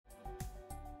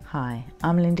Hi,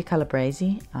 I'm Linda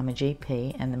Calabresi. I'm a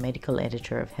GP and the medical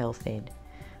editor of Health Ed.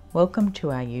 Welcome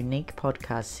to our unique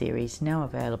podcast series, now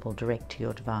available direct to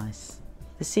your device.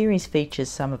 The series features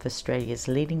some of Australia's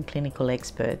leading clinical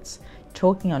experts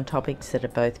talking on topics that are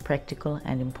both practical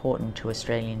and important to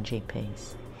Australian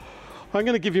GPs. I'm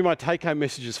going to give you my take-home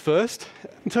messages first.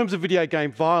 In terms of video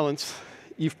game violence,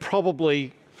 you've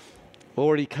probably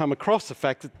already come across the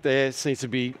fact that there seems to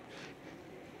be,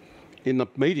 in the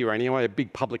media anyway, a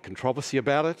big public controversy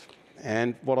about it.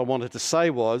 And what I wanted to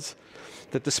say was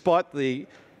that despite the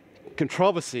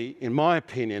controversy, in my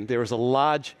opinion, there is a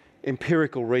large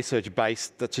empirical research base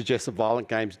that suggests that violent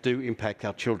games do impact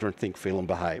how children think, feel and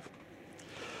behave.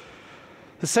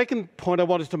 The second point I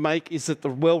wanted to make is that the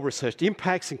well-researched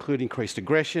impacts include increased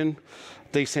aggression,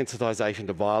 desensitisation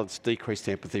to violence, decreased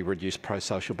empathy, reduced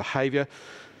pro-social behaviour.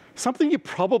 Something you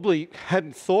probably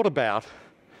hadn't thought about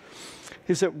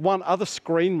is that one other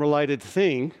screen-related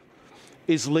thing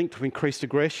is linked to increased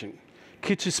aggression.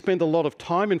 Kids who spend a lot of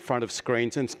time in front of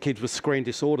screens and kids with screen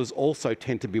disorders also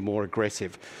tend to be more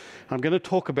aggressive. I'm going to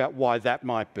talk about why that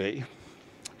might be.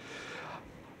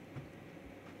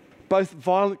 Both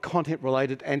violent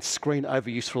content-related and screen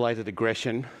overuse-related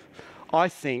aggression, I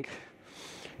think,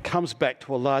 comes back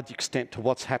to a large extent to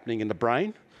what's happening in the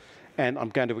brain, and I'm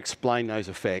going to explain those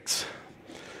effects.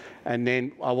 And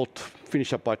then I will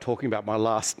finish up by talking about my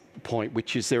last point,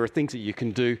 which is there are things that you can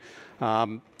do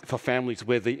for families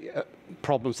where the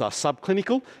problems are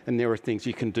subclinical, and there are things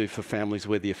you can do for families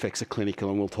where the effects are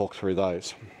clinical, and we'll talk through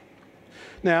those.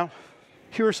 Now,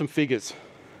 here are some figures.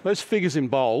 Those figures in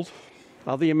bold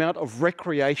are the amount of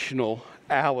recreational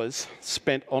hours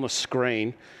spent on a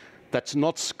screen that's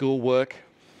not schoolwork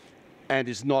and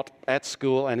is not at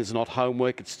school and is not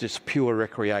homework, it's just pure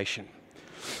recreation.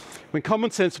 When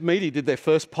Common Sense Media did their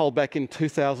first poll back in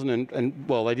 2000,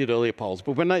 well, they did earlier polls,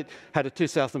 but when they had a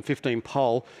 2015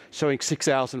 poll showing 6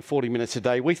 hours and 40 minutes a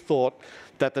day, we thought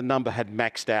that the number had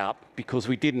maxed out because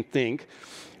we didn't think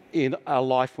in a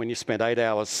life when you spend 8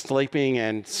 hours sleeping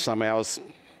and some hours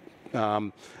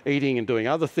eating and doing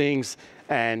other things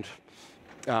and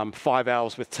 5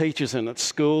 hours with teachers and at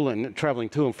school and travelling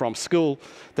to and from school,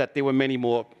 that there were many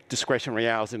more discretionary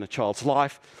hours in a child's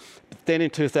life. But then in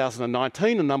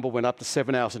 2019, the number went up to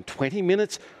 7 hours and 20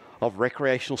 minutes of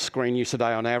recreational screen use a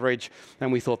day on average,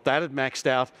 and we thought that had maxed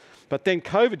out. But then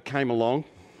COVID came along,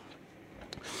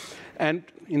 and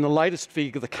in the latest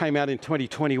figure that came out in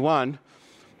 2021,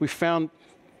 we found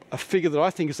a figure that I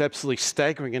think is absolutely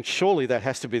staggering, and surely that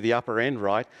has to be the upper end,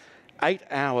 right? 8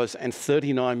 hours and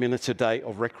 39 minutes a day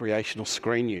of recreational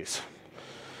screen use.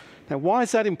 Now, why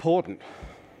is that important?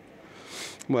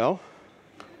 Well,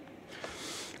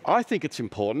 I think it's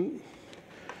important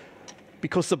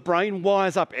because the brain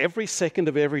wires up every second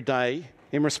of every day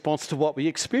in response to what we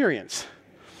experience.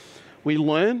 We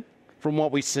learn from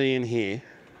what we see and hear.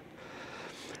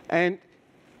 And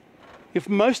if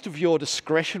most of your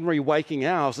discretionary waking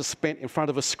hours are spent in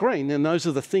front of a screen, then those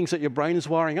are the things that your brain is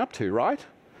wiring up to, right?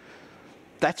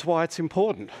 That's why it's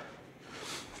important.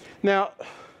 Now,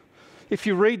 if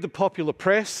you read the popular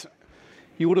press,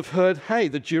 you would have heard, hey,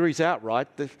 the jury's out, right?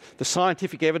 The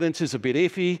scientific evidence is a bit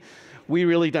iffy. We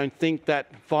really don't think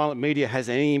that violent media has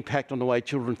any impact on the way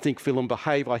children think, feel and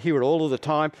behave. I hear it all of the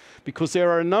time because there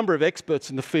are a number of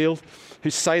experts in the field who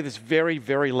say this very,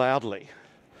 very loudly.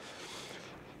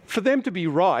 For them to be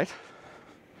right,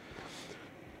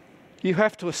 you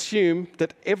have to assume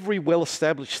that every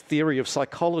well-established theory of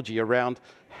psychology around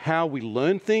how we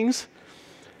learn things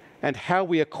and how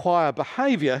we acquire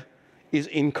behaviour is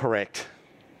incorrect.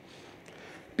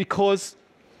 Because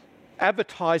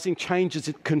advertising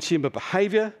changes consumer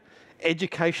behaviour,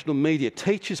 educational media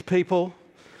teaches people,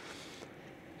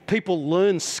 people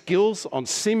learn skills on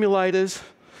simulators,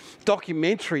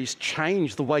 documentaries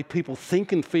change the way people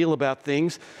think and feel about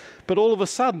things, but all of a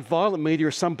sudden violent media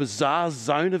is some bizarre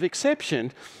zone of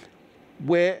exception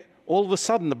where all of a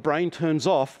sudden the brain turns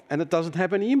off and it doesn't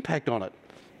have any impact on it.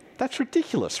 That's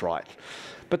ridiculous, right?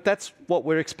 But that's what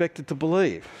we're expected to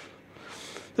believe.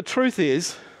 The truth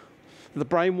is, the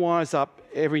brain wires up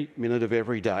every minute of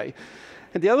every day.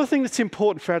 And the other thing that's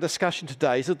important for our discussion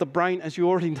today is that the brain, as you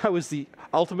already know, is the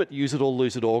ultimate use it or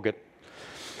lose it organ.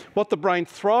 What the brain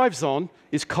thrives on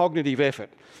is cognitive effort.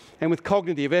 And with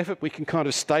cognitive effort, we can kind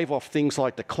of stave off things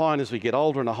like decline as we get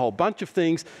older and a whole bunch of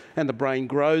things, and the brain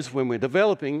grows when we're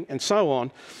developing and so on.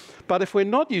 But if we're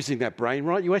not using that brain,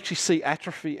 right, you actually see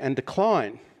atrophy and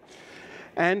decline.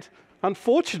 And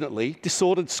unfortunately,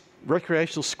 disordered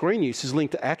recreational screen use is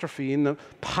linked to atrophy in the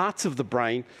parts of the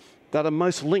brain that are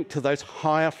most linked to those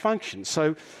higher functions.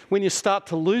 So when you start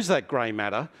to lose that grey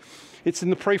matter, It's in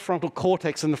the prefrontal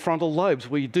cortex and the frontal lobes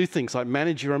where you do things like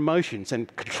manage your emotions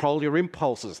and control your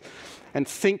impulses and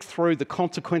think through the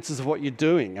consequences of what you're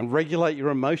doing and regulate your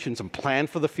emotions and plan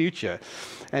for the future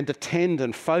and attend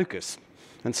and focus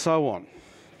and so on.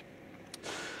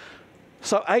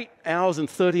 So 8 hours and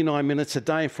 39 minutes a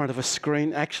day in front of a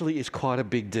screen actually is quite a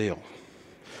big deal.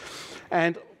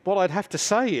 And what I'd have to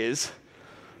say is,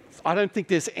 I don't think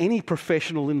there's any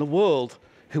professional in the world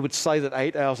who would say that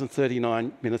 8 hours and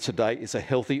 39 minutes a day is a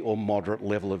healthy or moderate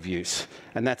level of use.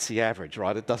 And that's the average,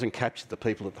 right? It doesn't capture the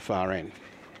people at the far end.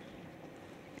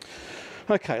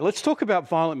 Okay, let's talk about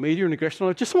violent media and aggression.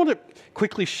 I just want to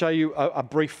quickly show you a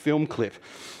brief film clip.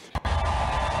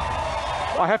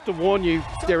 I have to warn you,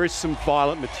 there is some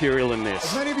violent material in this.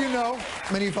 As many of you know,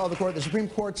 many of you follow the court, the Supreme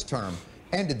Court's term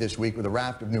ended this week with a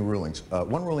raft of new rulings.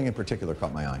 One ruling in particular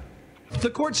caught my eye. The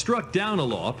court struck down a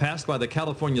law passed by the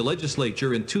California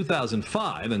legislature in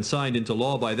 2005 and signed into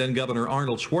law by then-Governor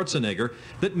Arnold Schwarzenegger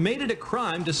that made it a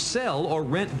crime to sell or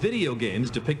rent video games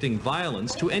depicting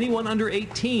violence to anyone under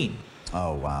 18.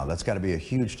 Oh, wow. That's got to be a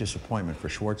huge disappointment for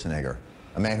Schwarzenegger,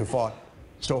 a man who fought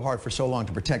so hard for so long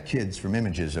to protect kids from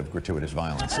images of gratuitous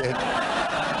violence. It's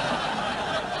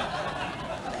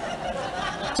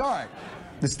all right.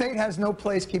 The state has no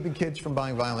place keeping kids from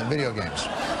buying violent video games.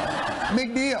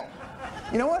 Big deal.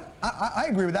 You know what? I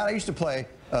agree with that. I used to play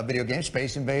video games,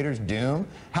 Space Invaders, Doom.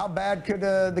 How bad could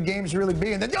the games really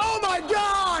be? And then, oh my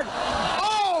God!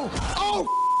 Oh! Oh!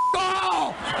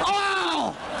 Oh!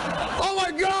 Oh! Oh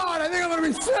my God! I think I'm gonna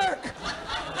be sick!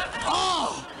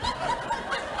 Oh!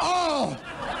 Oh!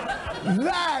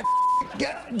 That!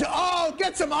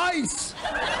 Get some ice!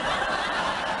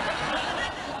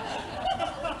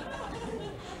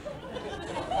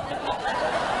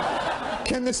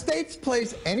 Can the states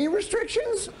place any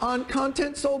restrictions on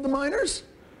content sold to minors?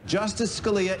 Justice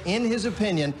Scalia, in his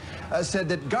opinion, said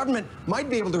that government might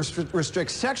be able to restrict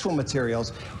sexual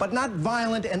materials, but not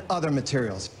violent and other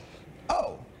materials.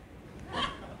 Oh.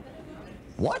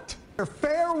 What?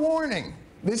 Fair warning.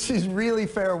 This is really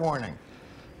fair warning.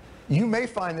 You may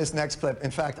find this next clip,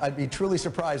 in fact, I'd be truly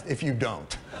surprised if you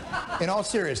don't. In all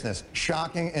seriousness,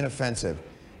 shocking and offensive.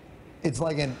 It's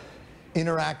like an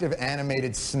interactive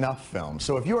animated snuff film.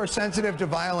 So if you are sensitive to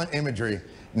violent imagery,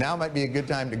 now might be a good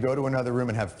time to go to another room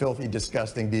and have filthy,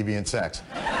 disgusting, deviant sex.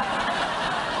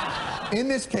 In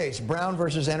this case, Brown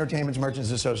versus Entertainment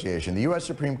Merchants Association, the U.S.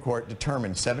 Supreme Court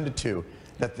determined 7-2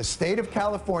 that the state of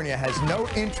California has no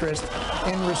interest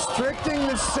in restricting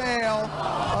the sale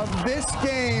of this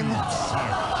game.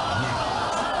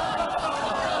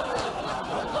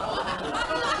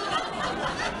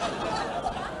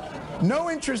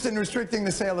 No interest in restricting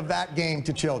the sale of that game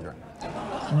to children.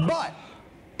 But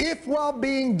if while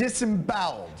being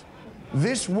disemboweled,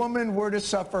 this woman were to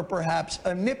suffer perhaps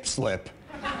a nip slip,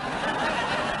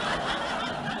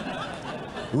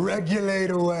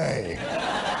 regulate away.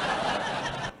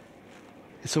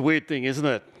 It's a weird thing, isn't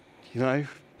it? You know,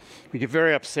 we get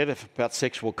very upset about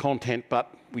sexual content,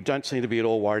 but we don't seem to be at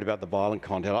all worried about the violent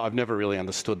content. I've never really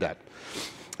understood that.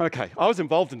 Okay, I was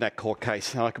involved in that court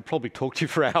case, and I could probably talk to you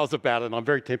for hours about it, and I'm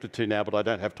very tempted to now, but I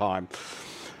don't have time.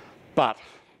 But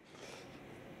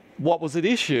what was at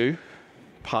issue,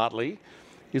 partly,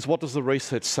 is what does the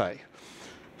research say?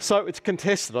 So it's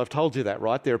contested, I've told you that,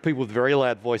 right? There are people with very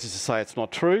loud voices who say it's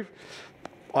not true.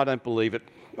 I don't believe it.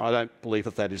 I don't believe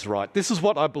that that is right. This is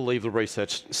what I believe the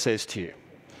research says to you.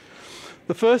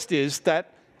 The first is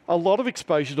that a lot of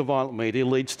exposure to violent media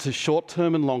leads to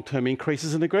short-term and long-term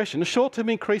increases in aggression. The short-term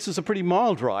increases are pretty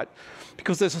mild, right?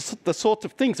 Because there's the sorts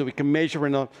of things that we can measure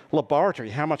in a laboratory,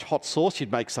 how much hot sauce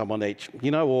you'd make someone eat,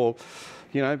 or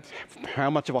how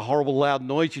much of a horrible loud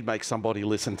noise you'd make somebody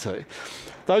listen to.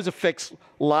 Those effects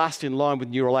last in line with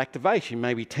neural activation,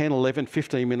 maybe 10, 11,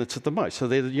 15 minutes at the most. So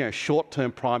they're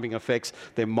short-term priming effects.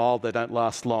 They're mild, they don't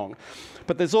last long.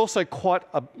 But there's also quite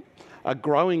a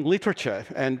growing literature,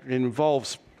 and it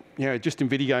involves just in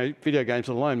video games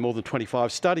alone, more than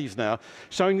 25 studies now,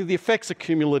 showing that the effects are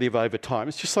cumulative over time.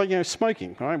 It's just like,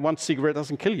 smoking, right? One cigarette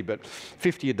doesn't kill you, but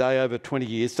 50 a day over 20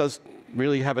 years does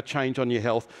really have a change on your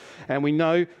health. And we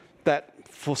know that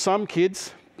for some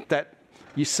kids, that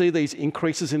you see these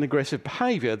increases in aggressive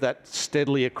behaviour that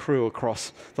steadily accrue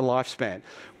across the lifespan.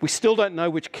 We still don't know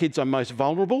which kids are most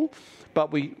vulnerable,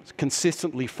 but we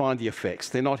consistently find the effects.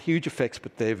 They're not huge effects,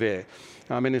 but they're there.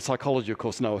 In psychology, of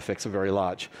course, no effects are very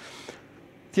large.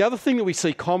 The other thing that we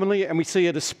see commonly, and we see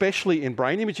it especially in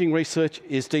brain imaging research,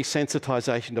 is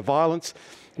desensitisation to violence.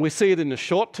 We see it in the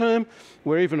short term,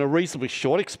 where even a reasonably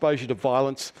short exposure to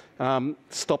violence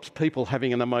stops people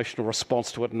having an emotional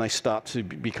response to it, and they start to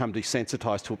become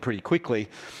desensitised to it pretty quickly.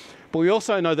 But we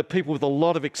also know that people with a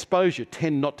lot of exposure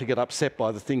tend not to get upset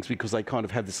by the things because they kind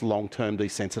of have this long-term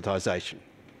desensitization.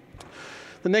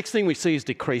 The next thing we see is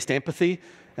decreased empathy,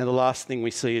 and the last thing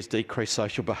we see is decreased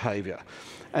social behaviour.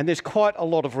 And there's quite a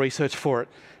lot of research for it.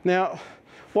 Now,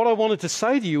 what I wanted to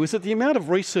say to you is that the amount of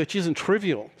research isn't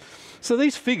trivial. So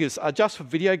these figures are just for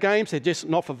video games. They're just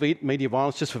not for media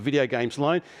violence, just for video games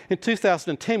alone. In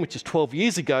 2010, which is 12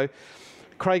 years ago,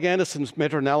 Craig Anderson's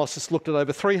meta-analysis looked at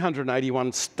over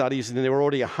 381 studies, and there were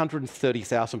already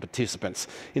 130,000 participants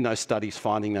in those studies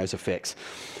finding those effects.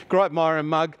 Greitmeyer and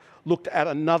Mugg looked at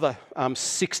another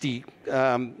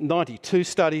 92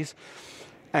 studies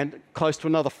and close to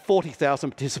another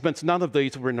 40,000 participants. None of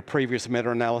these were in the previous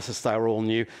meta-analysis, they were all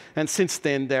new. And since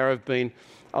then, there have been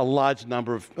a large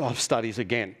number of studies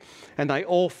again. And they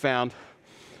all found,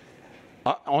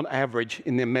 on average,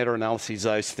 in their meta-analyses,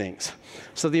 those things.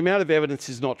 So the amount of evidence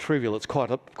is not trivial, it's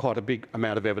quite a big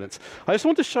amount of evidence. I just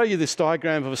want to show you this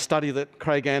diagram of a study that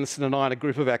Craig Anderson and I and a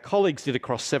group of our colleagues did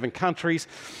across 7 countries.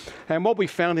 And what we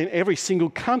found in every single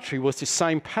country was this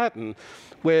same pattern,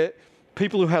 where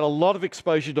people who had a lot of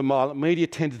exposure to violent media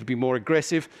tended to be more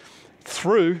aggressive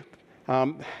through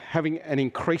having an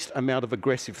increased amount of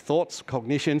aggressive thoughts,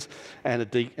 cognitions,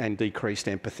 and decreased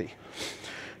empathy.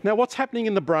 Now, what's happening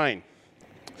in the brain?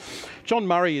 John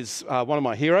Murray is one of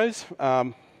my heroes,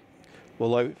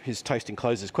 although his taste in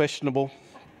clothes is questionable.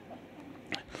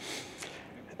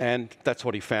 And that's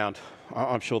what he found.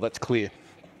 I'm sure that's clear.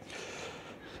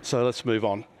 So let's move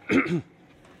on.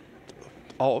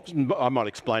 Oh, I might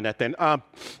explain that then.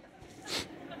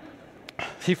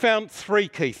 He found 3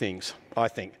 key things, I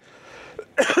think.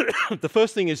 The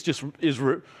first thing is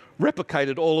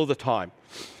replicated all of the time.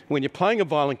 When you're playing a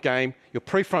violent game, your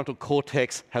prefrontal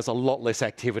cortex has a lot less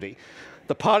activity.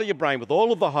 The part of your brain with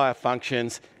all of the higher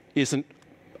functions isn't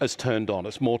as turned on,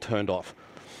 it's more turned off.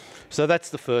 So that's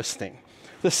the first thing.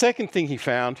 The second thing he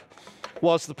found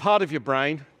was the part of your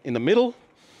brain in the middle,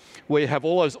 where you have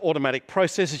all those automatic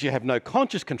processes you have no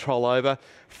conscious control over,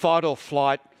 fight or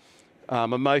flight,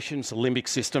 emotions, the limbic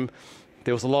system.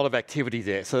 There was a lot of activity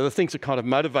there. So the things that kind of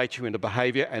motivate you into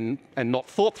behaviour and not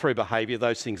thought through behaviour,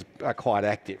 those things are quite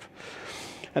active.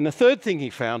 And the third thing he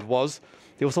found was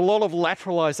there was a lot of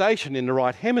lateralisation in the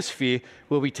right hemisphere,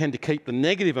 where we tend to keep the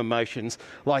negative emotions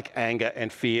like anger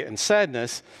and fear and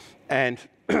sadness, and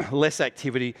less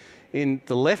activity in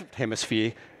the left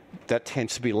hemisphere that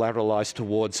tends to be lateralised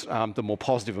towards the more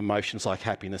positive emotions like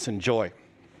happiness and joy.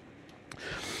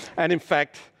 And in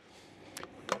fact,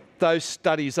 those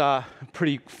studies are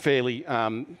pretty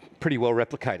well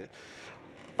replicated.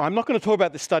 I'm not going to talk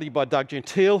about this study by Doug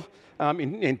Gentile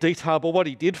in detail, but what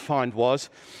he did find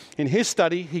was, in his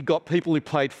study, he got people who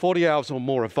played 40 hours or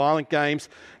more of violent games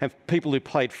and people who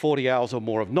played 40 hours or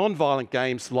more of non-violent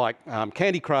games like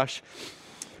Candy Crush,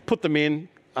 put them in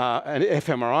an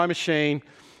fMRI machine,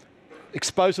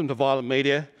 exposed them to violent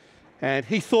media, and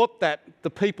he thought that the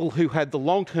people who had the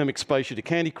long-term exposure to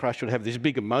Candy Crush would have these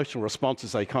big emotional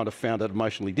responses. They kind of found it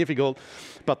emotionally difficult,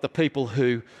 but the people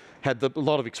who had a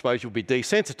lot of exposure would be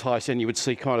desensitised, and you would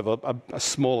see kind of a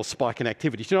smaller spike in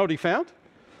activity. Do you know what he found?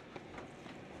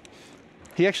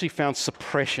 He actually found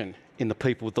suppression in the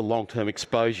people with the long-term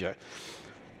exposure.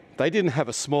 They didn't have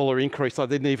a smaller increase, they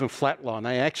didn't even flatline.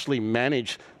 They actually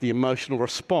managed the emotional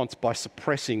response by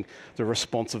suppressing the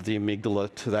response of the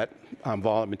amygdala to that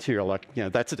violent material. Like, you know,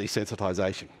 that's a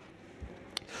desensitisation.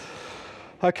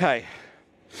 Okay,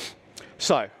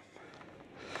 so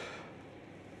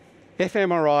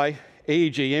fMRI,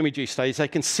 EEG, MEG studies, they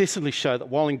consistently show that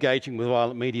while engaging with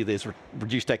violent media, there's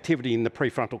reduced activity in the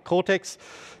prefrontal cortex.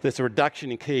 There's a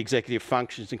reduction in key executive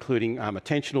functions, including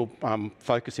attentional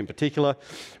focus in particular,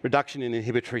 reduction in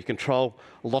inhibitory control,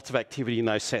 lots of activity in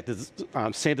those centres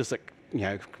that, you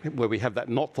know, where we have that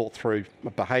not thought through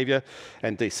behaviour,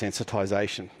 and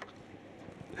desensitisation.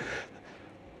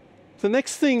 The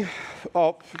next thing,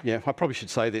 I probably should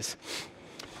say this.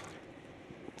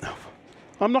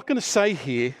 I'm not going to say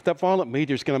here that violent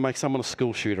media is going to make someone a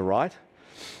school shooter, right?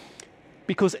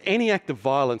 Because any act of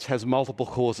violence has multiple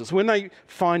causes. When they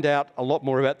find out a lot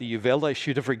more about the Uvalde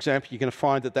shooter, for example, you're going to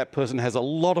find that that person has a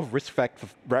lot of risk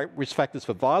factors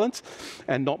for violence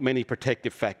and not many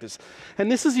protective factors.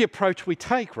 And this is the approach we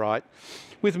take, right?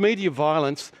 With media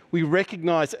violence, we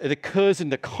recognise it occurs in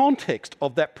the context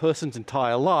of that person's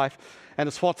entire life, and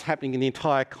it's what's happening in the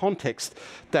entire context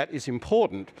that is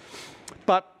important.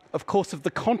 But of course, if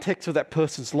the context of that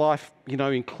person's life, you know,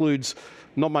 includes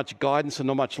not much guidance and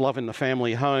not much love in the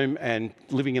family home and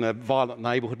living in a violent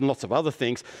neighbourhood and lots of other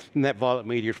things, then that violent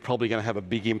media is probably going to have a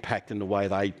big impact in the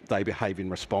way they behave and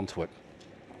respond to it.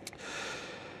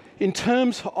 In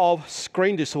terms of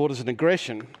screen disorders and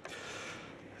aggression,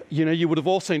 you would have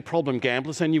all seen problem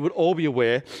gamblers, and you would all be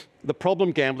aware that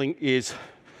problem gambling is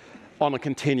on a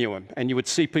continuum. And you would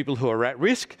see people who are at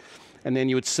risk, and then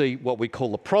you would see what we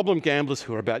call the problem gamblers,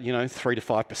 who are about 3 to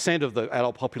 5% of the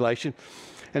adult population.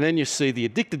 And then you see the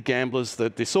addicted gamblers,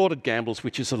 the disordered gamblers,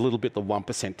 which is a little bit the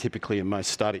 1% typically in most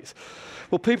studies.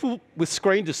 Well, people with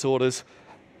screen disorders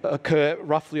occur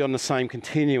roughly on the same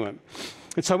continuum.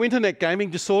 And so internet gaming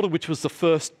disorder, which was the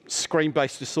first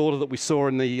screen-based disorder that we saw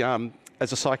in the,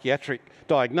 as a psychiatric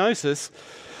diagnosis,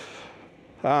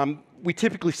 we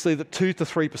typically see that 2 to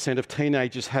 3% of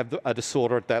teenagers have a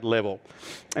disorder at that level.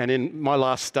 And in my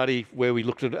last study, where we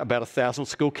looked at about 1,000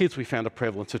 school kids, we found a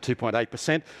prevalence of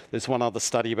 2.8%. There's one other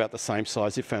study about the same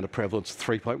size, it found a prevalence of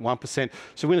 3.1%.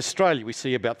 So in Australia, we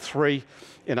see about 3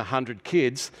 in 100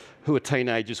 kids who are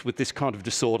teenagers with this kind of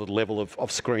disordered level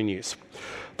of screen use.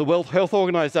 The World Health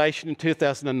Organization in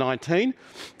 2019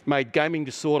 made gaming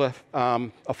disorder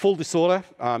a full disorder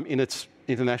in its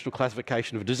International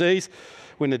Classification of Disease.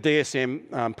 When the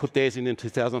DSM put theirs in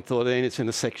 2013, it's in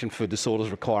the section for disorders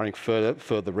requiring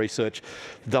further research.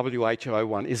 The WHO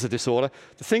one is a disorder.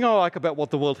 The thing I like about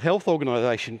what the World Health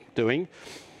Organization doing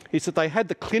is that they had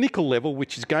the clinical level,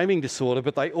 which is gaming disorder,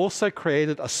 but they also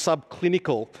created a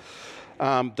subclinical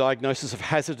diagnosis of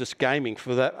hazardous gaming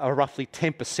for that roughly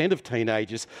 10% of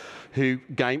teenagers who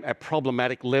game at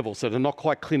problematic levels that are not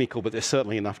quite clinical, but they're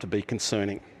certainly enough to be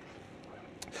concerning.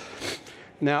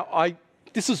 Now,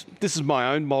 this is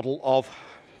my own model of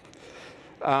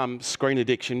screen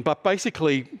addiction, but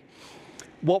basically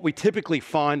what we typically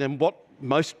find, and what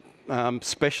most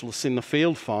specialists in the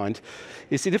field find,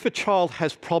 is that if a child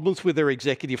has problems with their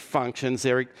executive functions,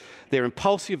 they're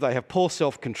impulsive, they have poor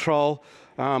self-control,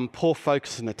 poor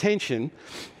focus and attention,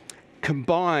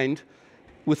 combined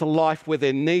with a life where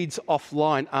their needs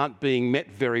offline aren't being met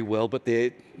very well, but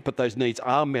those needs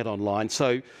are met online.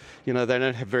 So, they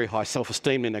don't have very high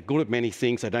self-esteem, they're not good at many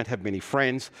things, they don't have many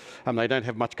friends, they don't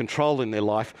have much control in their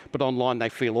life, but online they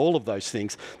feel all of those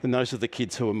things, then those are the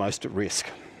kids who are most at risk.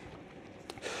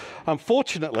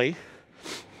 Unfortunately,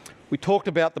 we talked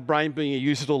about the brain being a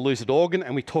use it or lose it organ,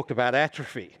 and we talked about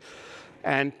atrophy.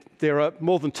 And there are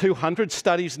more than 200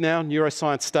 studies now,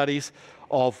 neuroscience studies,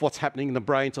 of what's happening in the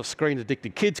brains of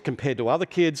screen-addicted kids compared to other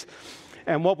kids.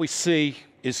 And what we see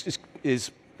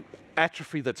is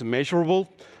atrophy that's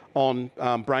measurable on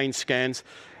brain scans,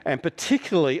 and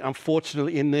particularly,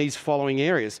 unfortunately, in these following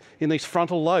areas, in these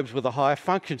frontal lobes where the higher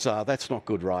functions are. That's not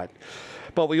good, right?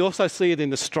 But we also see it in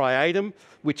the striatum,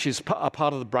 which is a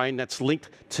part of the brain that's linked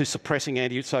to suppressing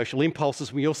antisocial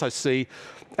impulses. We also see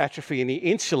atrophy in the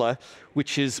insula,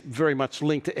 which is very much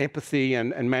linked to empathy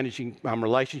and managing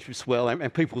relationships well.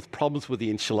 And people with problems with the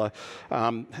insula,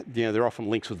 they're often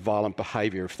linked with violent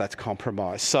behaviour if that's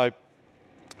compromised. So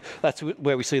that's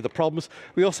where we see the problems.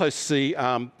 We also see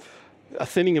a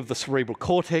thinning of the cerebral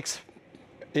cortex,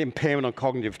 impairment on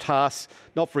cognitive tasks,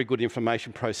 not very good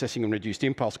information processing and reduced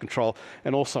impulse control,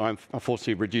 and also,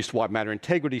 unfortunately, reduced white matter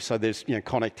integrity, so there's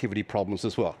connectivity problems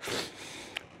as well.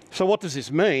 So what does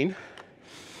this mean?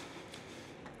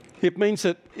 It means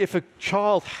that if a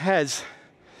child has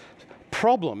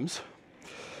problems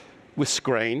with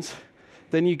screens,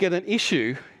 then you get an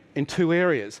issue in 2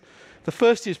 areas. The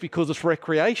first is because it's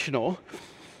recreational.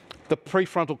 The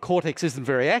prefrontal cortex isn't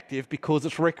very active because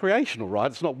it's recreational, right?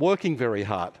 It's not working very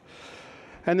hard.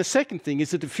 And the second thing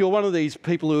is that if you're one of these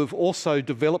people who have also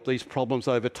developed these problems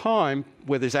over time,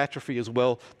 where there's atrophy as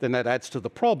well, then that adds to the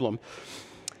problem.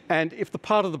 And if the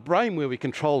part of the brain where we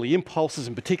control the impulses,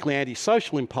 and particularly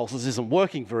antisocial impulses, isn't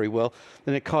working very well,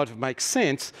 then it kind of makes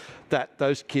sense that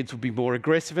those kids will be more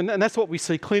aggressive. And that's what we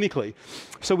see clinically.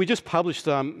 So we just published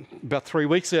about 3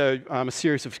 weeks ago a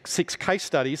series of 6 case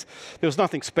studies. There was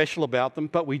nothing special about them,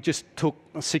 but we just took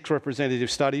 6 representative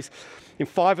studies. In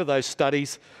 5 of those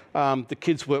studies, the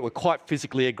kids were quite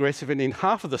physically aggressive, and in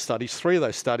half of the studies, 3 of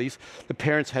those studies, the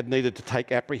parents had needed to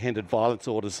take apprehended violence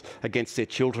orders against their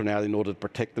children out in order to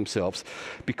protect themselves,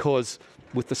 because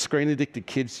with the screen-addicted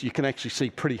kids, you can actually see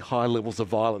pretty high levels of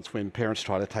violence when parents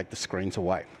try to take the screens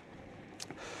away.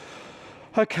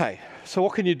 Okay, so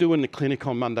what can you do in the clinic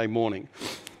on Monday morning?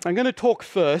 I'm going to talk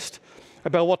first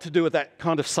about what to do at that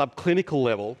kind of subclinical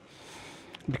level,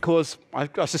 because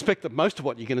I suspect that most of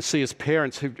what you're going to see is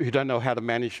parents who don't know how to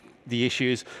manage the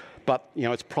issues, but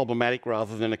it's problematic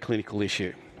rather than a clinical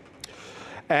issue.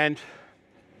 And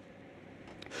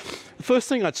the first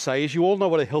thing I'd say is you all know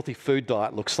what a healthy food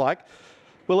diet looks like.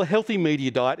 Well, a healthy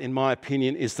media diet, in my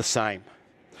opinion, is the same.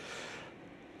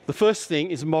 The first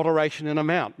thing is moderation in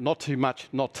amount, not too much,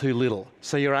 not too little.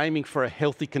 So you're aiming for a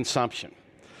healthy consumption.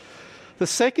 The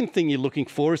second thing you're looking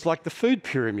for is like the food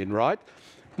pyramid, right?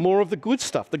 More of the good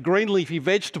stuff. The green leafy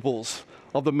vegetables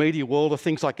of the media world are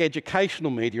things like educational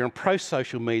media and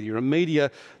pro-social media and media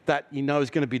that you know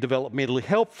is going to be developmentally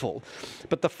helpful.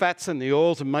 But the fats and the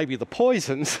oils and maybe the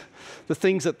poisons, the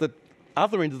things at the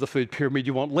other end of the food pyramid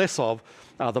you want less of,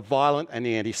 are the violent and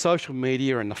the antisocial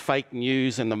media and the fake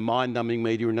news and the mind-numbing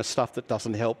media and the stuff that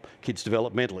doesn't help kids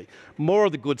developmentally. More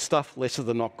of the good stuff, less of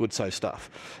the not good stuff.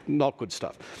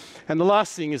 And the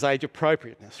last thing is age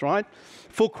appropriateness, right?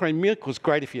 Full cream milk was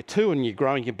great if you're 2 and you're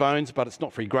growing your bones, but it's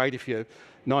not very great if you're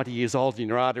 90 years old and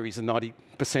your arteries are 90%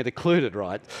 occluded,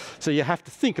 right? So you have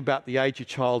to think about the age your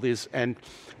child is and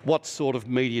what sort of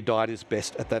media diet is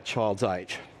best at that child's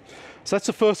age. So that's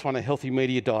the first one, a healthy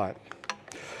media diet.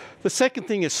 The second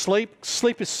thing is sleep.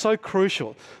 Sleep is so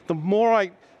crucial. The more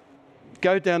I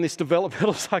go down this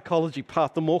developmental psychology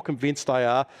path, the more convinced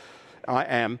I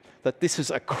am that this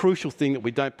is a crucial thing that we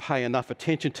don't pay enough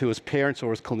attention to as parents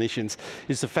or as clinicians,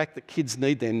 is the fact that kids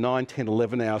need their 9, 10,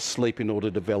 11 hours sleep in order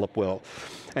to develop well.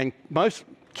 And most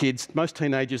kids, most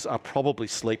teenagers are probably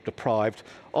sleep deprived,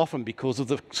 often because of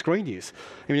the screen use.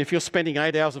 I mean, if you're spending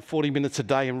 8 hours and 40 minutes a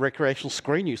day in recreational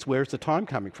screen use, where is the time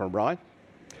coming from, right?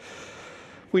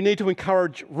 We need to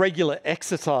encourage regular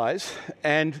exercise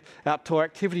and outdoor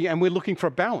activity, and we're looking for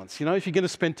a balance. You know, if you're going to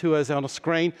spend 2 hours on a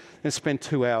screen, then spend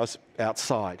 2 hours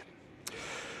outside.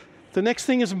 The next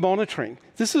thing is monitoring.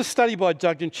 This is a study by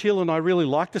Doug and Chill, and I really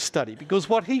like the study because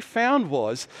what he found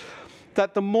was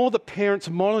that the more the parents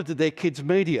monitored their kids'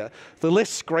 media, the less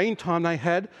screen time they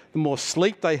had, the more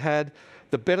sleep they had,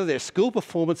 the better their school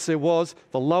performance there was,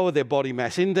 the lower their body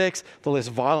mass index, the less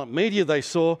violent media they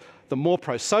saw, the more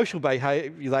pro-social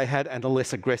behaviour they had, and the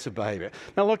less aggressive behaviour.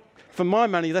 Now look, for my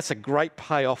money, that's a great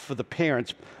payoff for the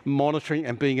parents monitoring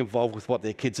and being involved with what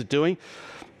their kids are doing.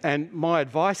 And my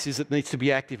advice is it needs to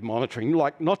be active monitoring,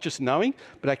 like not just knowing,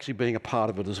 but actually being a part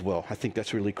of it as well. I think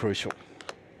that's really crucial.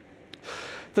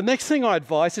 The next thing I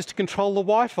advise is to control the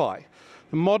Wi-Fi.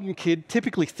 The modern kid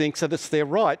typically thinks that it's their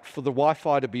right for the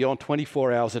Wi-Fi to be on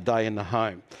 24 hours a day in the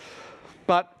home.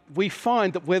 But we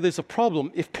find that where there's a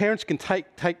problem, if parents can take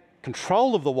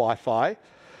control of the Wi-Fi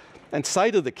and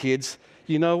say to the kids,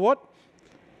 you know what,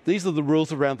 these are the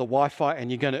rules around the Wi-Fi and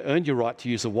you're going to earn your right to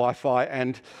use the Wi-Fi,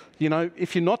 and you know,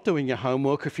 if you're not doing your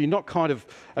homework, if you're not kind of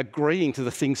agreeing to the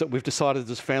things that we've decided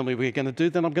as a family we're going to do,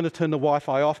 then I'm going to turn the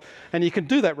Wi-Fi off. And you can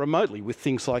do that remotely with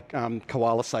things like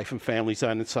Koala Safe and Family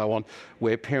Zone and so on,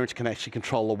 where parents can actually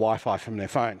control the Wi-Fi from their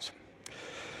phones.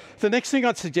 The next thing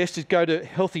I'd suggest is go to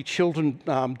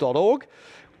healthychildren.org,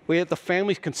 where the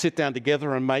families can sit down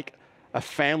together and make a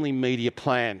family media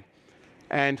plan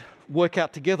and work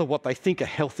out together what they think a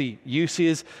healthy use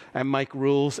is and make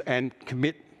rules and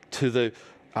commit to the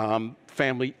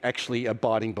family actually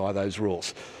abiding by those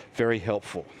rules. Very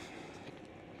helpful.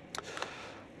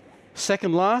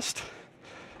 Second last,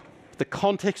 the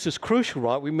context is crucial,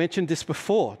 right? We mentioned this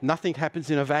before. Nothing happens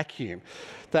in a vacuum.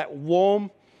 That warm,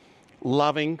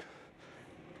 loving,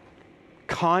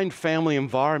 kind family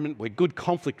environment where good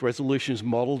conflict resolution is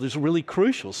modelled is really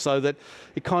crucial, so that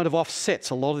it kind of offsets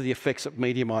a lot of the effects that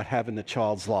media might have in the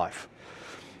child's life.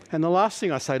 And the last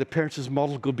thing I say to parents is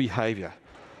model good behaviour.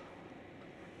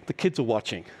 The kids are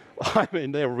watching. I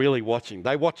mean, they're really watching.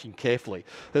 They're watching carefully.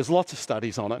 There's lots of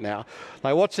studies on it now.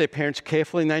 They watch their parents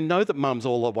carefully and they know that mum's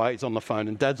always on the phone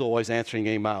and dad's always answering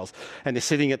emails, and they're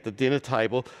sitting at the dinner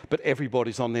table, but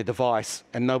everybody's on their device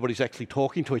and nobody's actually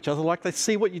talking to each other. Like, they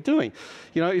see what you're doing.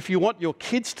 You know, if you want your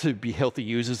kids to be healthy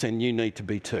users, then you need to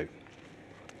be too.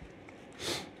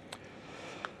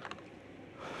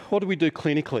 What do we do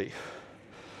clinically?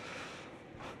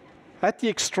 At the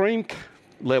extreme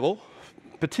level,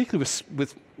 particularly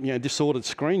with disordered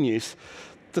screen use,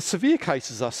 the severe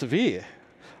cases are severe.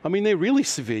 I mean, they're really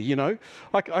severe, you know.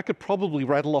 I could probably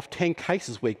rattle off 10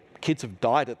 cases where kids have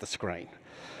died at the screen,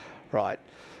 right?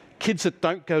 Kids that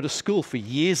don't go to school for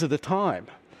years at a time.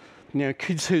 You know,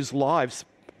 kids whose lives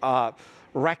are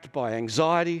racked by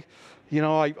anxiety. You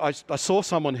know, I saw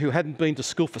someone who hadn't been to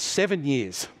school for 7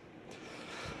 years,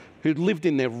 who'd lived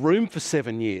in their room for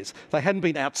 7 years. They hadn't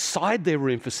been outside their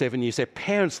room for 7 years. Their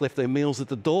parents left their meals at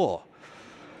the door.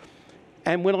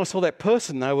 And when I saw that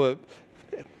person, they were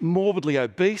morbidly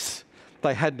obese,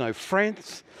 they had no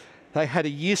friends, they had a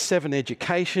Year 7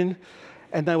 education,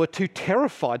 and they were too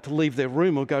terrified to leave their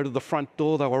room or go to the front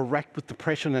door. They were racked with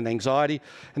depression and anxiety,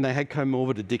 and they had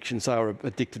comorbid addictions. They were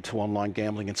addicted to online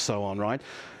gambling and so on, right?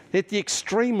 At the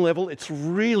extreme level, it's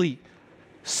really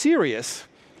serious,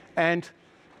 and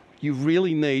you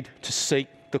really need to seek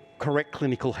the correct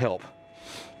clinical help.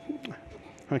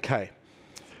 Okay.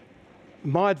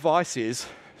 My advice is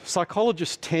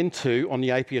Psychologists tend to, on the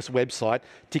APS website,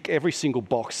 tick every single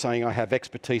box saying I have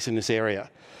expertise in this area.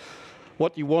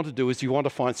 What you want to do is you want to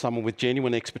find someone with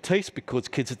genuine expertise, because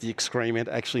kids at the extreme end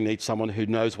actually need someone who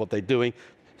knows what they're doing,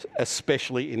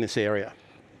 especially in this area.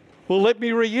 Well, let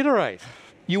me reiterate.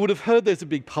 You would have heard there's a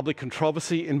big public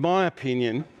controversy. In my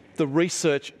opinion, the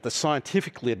research, the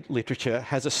scientific literature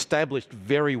has established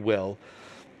very well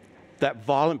that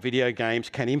violent video games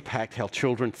can impact how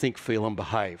children think, feel and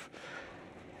behave.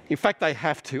 In fact, they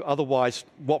have to, otherwise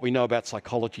what we know about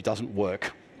psychology doesn't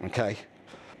work, okay?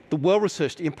 The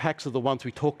well-researched impacts are the ones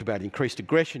we talked about: increased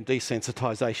aggression,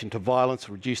 desensitization to violence,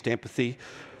 reduced empathy,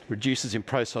 reduces in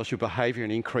prosocial behaviour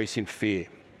and increase in fear.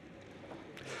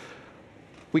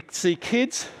 We see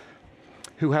kids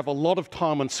who have a lot of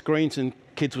time on screens, and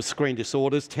kids with screen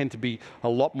disorders tend to be a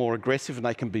lot more aggressive and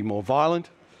they can be more violent.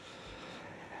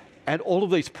 And all of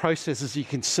these processes, you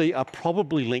can see, are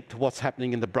probably linked to what's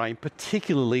happening in the brain,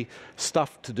 particularly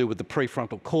stuff to do with the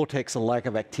prefrontal cortex, a lack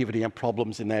of activity and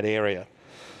problems in that area.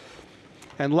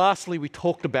 And lastly, we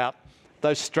talked about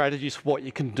those strategies for what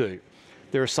you can do.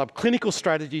 There are subclinical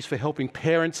strategies for helping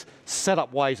parents set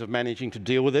up ways of managing to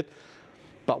deal with it.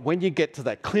 But when you get to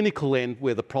that clinical end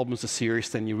where the problems are serious,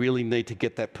 then you really need to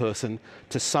get that person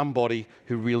to somebody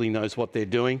who really knows what they're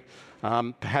doing.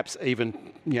 Perhaps even,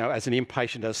 as an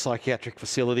inpatient at a psychiatric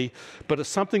facility, but it's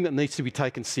something that needs to be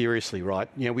taken seriously, right?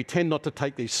 We tend not to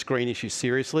take these screen issues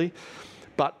seriously,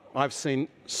 but I've seen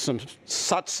some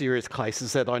such serious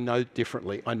cases that I know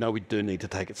differently. I know we do need to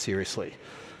take it seriously.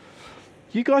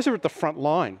 You guys are at the front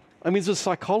line. I mean, as a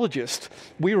psychologist,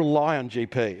 we rely on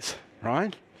GPs,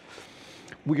 right?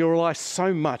 We rely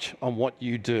so much on what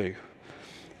you do.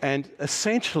 And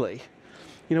essentially,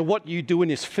 what you do in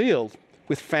this field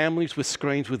with families, with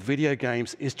screens, with video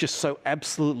games is just so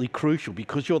absolutely crucial,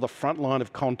 because you're the front line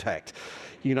of contact.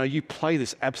 You play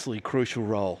this absolutely crucial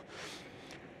role.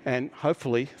 And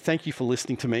hopefully, thank you for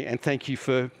listening to me, and thank you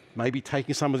for maybe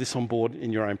taking some of this on board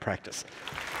in your own practice.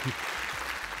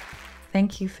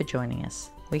 Thank you for joining us.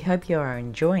 We hope you are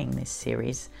enjoying this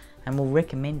series and will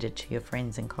recommend it to your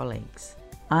friends and colleagues.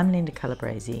 I'm Linda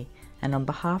Calabrese, and on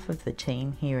behalf of the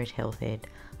team here at HealthEd,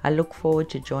 I look forward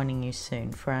to joining you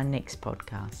soon for our next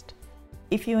podcast.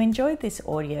 If you enjoyed this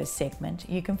audio segment,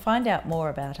 you can find out more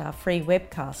about our free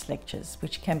webcast lectures,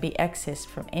 which can be accessed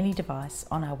from any device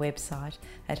on our website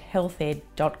at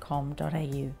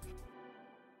healthed.com.au.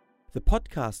 The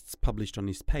podcasts published on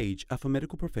this page are for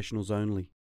medical professionals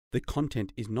only. The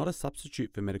content is not a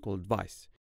substitute for medical advice.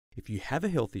 If you have a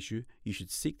health issue, you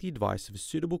should seek the advice of a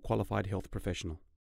suitable qualified health professional.